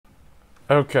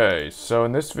Okay, so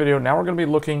in this video, now we're going to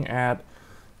be looking at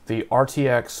the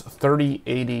RTX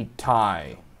 3080 Ti,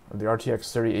 or the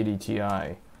RTX 3080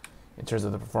 Ti, in terms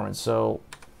of the performance. So,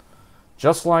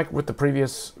 just like with the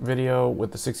previous video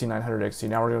with the 6900 XT,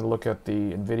 now we're going to look at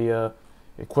the Nvidia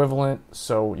equivalent.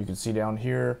 So you can see down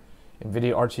here,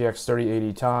 Nvidia RTX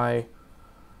 3080 Ti.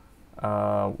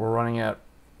 We're running at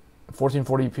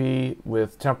 1440p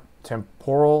with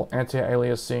temporal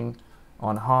anti-aliasing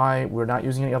on high. We're not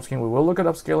using any upscaling. We will look at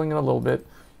upscaling in a little bit.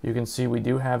 You can see we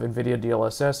do have Nvidia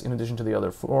DLSS in addition to the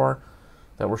other four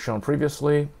that were shown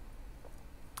previously.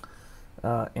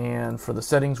 And for the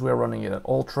settings, we are running it at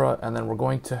Ultra, and then we're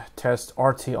going to test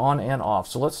RT on and off.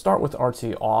 So let's start with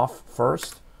RT off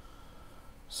first.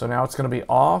 So now it's going to be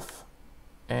off,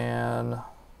 and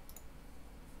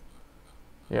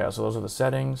yeah, so those are the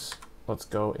settings. Let's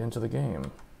go into the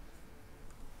game.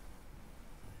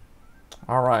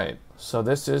 All right, so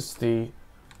this is the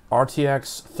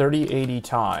RTX 3080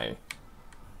 Ti.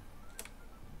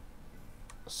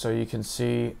 So you can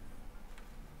see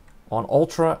on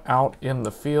Ultra out in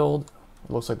the field,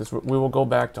 it looks like this. We will go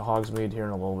back to Hogsmeade here in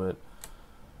a little bit.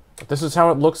 But this is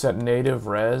how it looks at native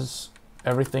res.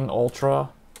 Everything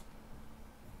Ultra.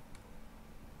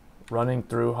 Running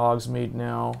through Hogsmeade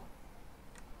now.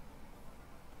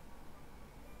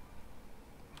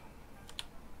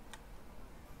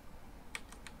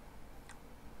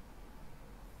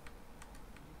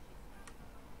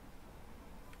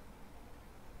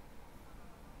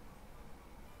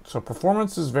 So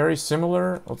performance is very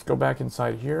similar. Let's go back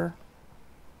inside here.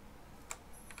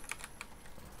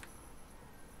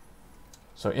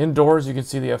 So indoors, you can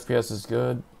see the FPS is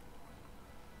good.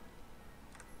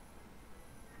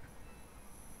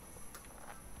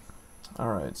 All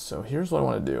right, so here's what I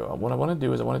want to do. What I want to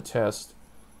do is I want to test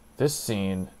this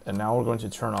scene, and now we're going to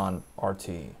turn on RT.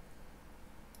 So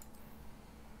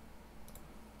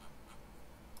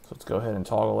let's go ahead and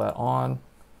toggle that on.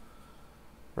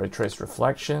 Ray trace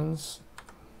reflections,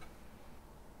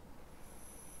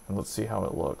 and let's see how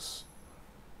it looks.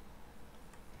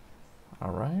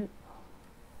 All right.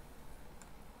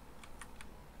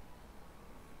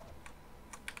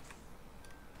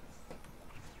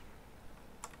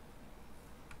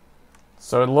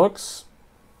 So it looks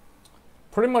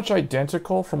pretty much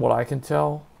identical from what I can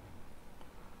tell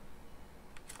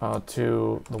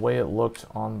to the way it looked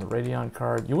on the Radeon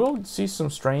card. You will see some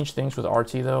strange things with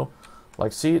RT though.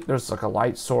 Like, see, there's like a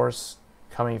light source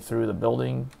coming through the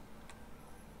building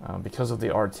because of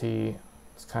the RT.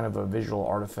 It's kind of a visual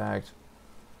artifact.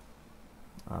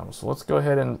 So let's go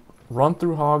ahead and run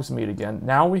through Hogsmeade again.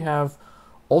 Now we have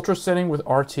Ultra setting with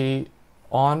RT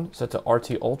on, set to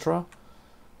RT Ultra,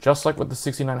 just like with the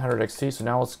 6900 XT. So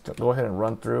now let's go ahead and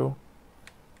run through.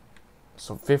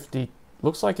 So 50,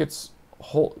 looks like it's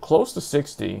close to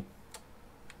 60,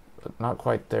 but not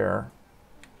quite there.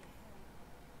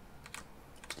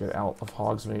 Get out of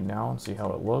Hogsmeade now and see how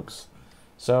it looks.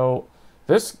 So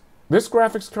this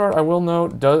graphics card, I will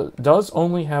note, does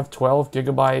only have 12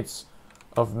 gigabytes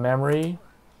of memory,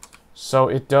 so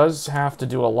it does have to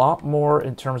do a lot more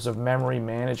in terms of memory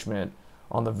management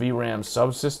on the VRAM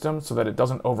subsystem so that it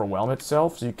doesn't overwhelm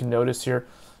itself. So you can notice here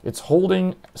it's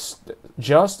holding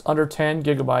just under 10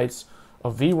 gigabytes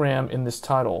of VRAM in this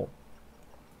title.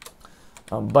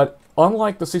 But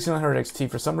unlike the 6900 XT,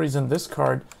 for some reason this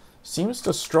card seems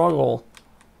to struggle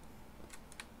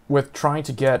with trying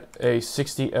to get a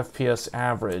 60 FPS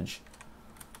average.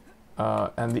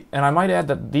 And I might add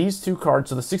that these two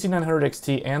cards, so the 6900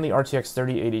 XT and the RTX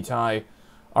 3080 Ti,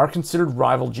 are considered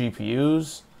rival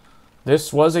GPUs.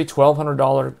 This was a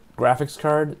 $1,200 graphics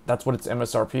card. That's what its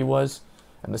MSRP was.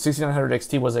 And the 6900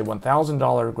 XT was a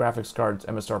 $1,000 graphics card's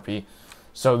MSRP.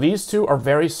 So these two are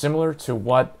very similar to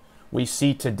what we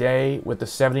see today with the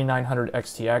 7900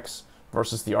 XTX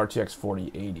versus the RTX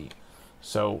 4080.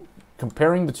 So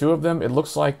comparing the two of them, it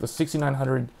looks like the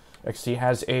 6900 XT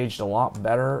has aged a lot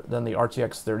better than the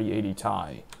RTX 3080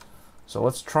 Ti. So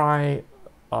let's try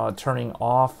turning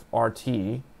off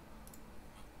RT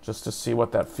just to see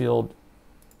what that field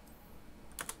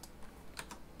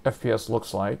FPS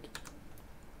looks like.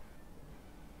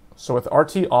 So with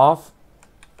RT off,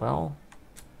 well,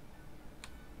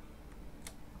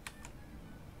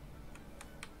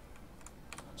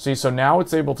 see, so now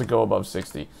it's able to go above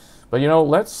 60. But, you know,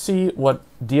 let's see what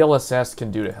DLSS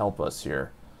can do to help us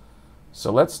here.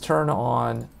 So let's turn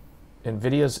on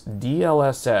Nvidia's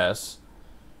DLSS,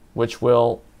 which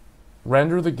will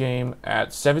render the game at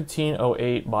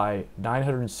 1708 by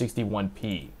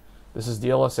 961p. This is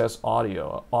DLSS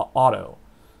auto.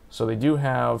 So they do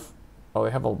have, oh, they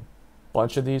have a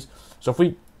bunch of these. So if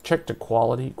we check to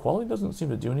quality. Quality doesn't seem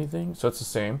to do anything, so it's the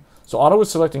same. So auto is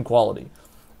selecting quality.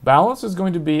 Balance is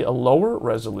going to be a lower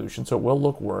resolution, so it will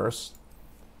look worse.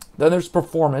 Then there's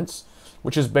performance,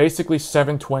 which is basically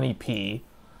 720p.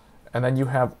 And then you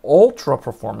have ultra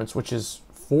performance, which is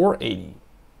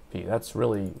 480p. That's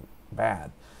really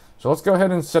bad. So let's go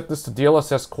ahead and set this to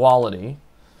DLSS quality,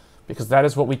 because that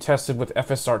is what we tested with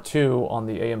FSR2 on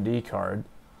the AMD card.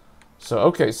 So,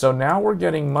 okay, so now we're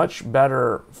getting much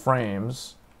better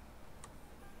frames.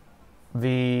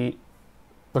 The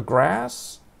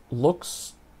grass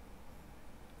looks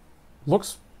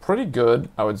pretty good,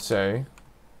 I would say.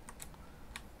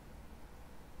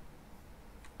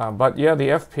 But yeah, the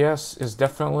FPS is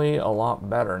definitely a lot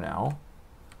better now.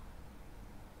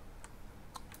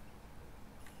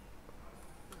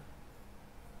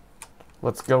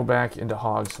 Let's go back into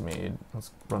Hogsmeade. Let's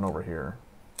run over here.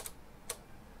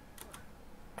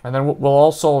 And then we'll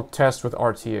also test with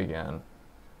RT again.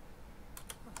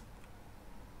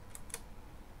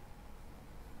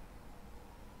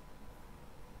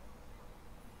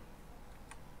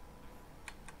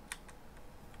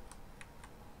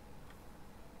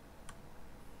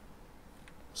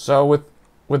 So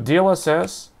with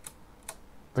DLSS,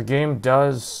 the game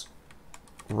does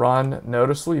run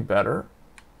noticeably better.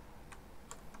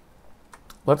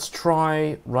 Let's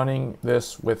try running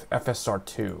this with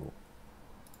FSR2.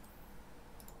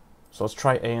 So let's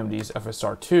try AMD's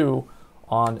FSR2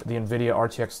 on the Nvidia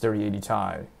RTX 3080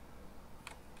 Ti.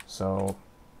 So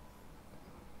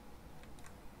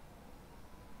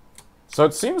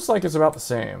it seems like it's about the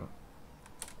same.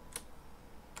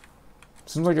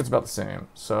 Seems like it's about the same.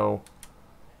 So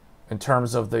in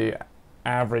terms of the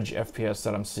average FPS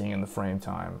that I'm seeing in the frame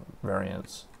time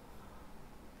variance.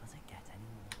 Does it get any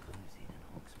more cozy than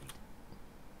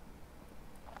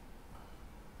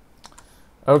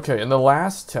Hogsmeade? Okay, in the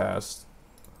last test,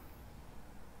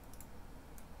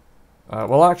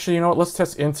 well, actually, you know what? Let's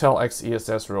test Intel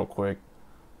XeSS real quick.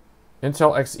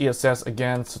 Intel XeSS,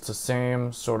 again, so it's the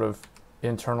same sort of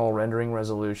internal rendering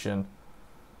resolution.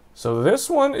 So this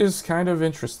one is kind of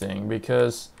interesting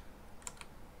because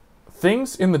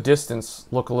things in the distance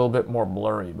look a little bit more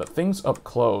blurry, but things up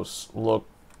close look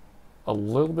a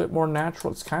little bit more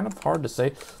natural. It's kind of hard to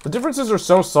say. The differences are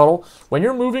so subtle. When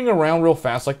you're moving around real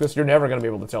fast like this, you're never going to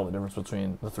be able to tell the difference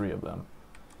between the three of them.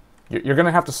 You're going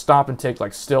to have to stop and take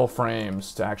like still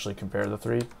frames to actually compare the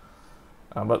three.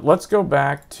 But let's go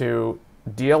back to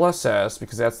DLSS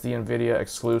because that's the Nvidia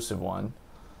exclusive one.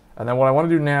 And then what I want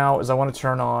to do now is I want to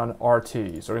turn on RT.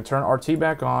 So we're going to turn RT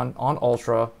back on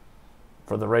Ultra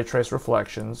for the ray trace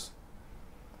reflections.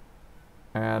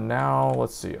 And now,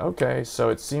 let's see. Okay, so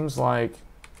it seems like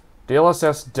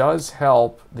DLSS does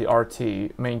help the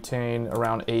RT maintain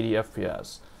around 80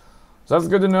 FPS. So that's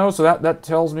good to know. So that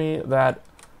tells me that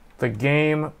the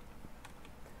game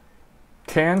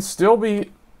can still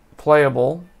be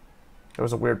playable. There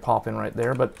was a weird pop-in right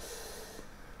there, but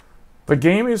the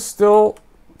game is still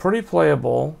pretty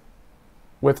playable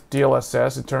with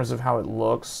DLSS in terms of how it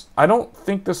looks. I don't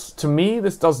think this, to me,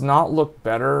 this does not look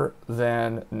better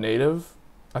than native.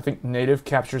 I think native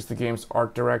captures the game's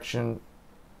art direction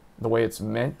the way it's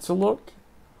meant to look.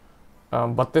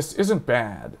 But this isn't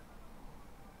bad.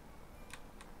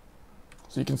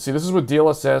 So you can see this is with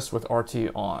DLSS with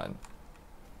RT on.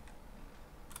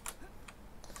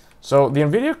 So the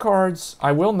Nvidia cards,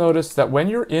 I will notice that when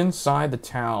you're inside the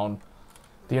town,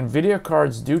 the Nvidia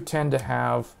cards do tend to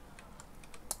have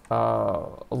a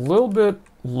little bit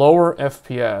lower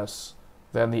FPS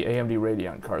than the AMD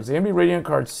Radeon cards. The AMD Radeon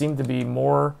cards seem to be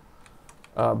more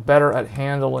better at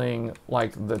handling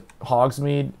like the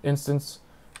Hogsmeade instance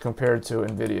compared to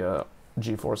Nvidia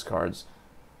Geforce cards.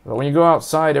 But when you go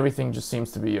outside, everything just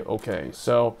seems to be okay.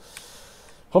 So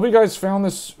hope you guys found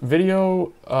this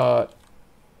video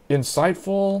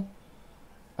insightful.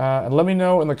 And let me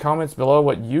know in the comments below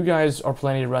what you guys are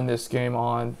planning to run this game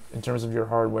on in terms of your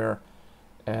hardware.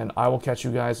 And I will catch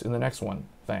you guys in the next one.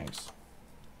 Thanks.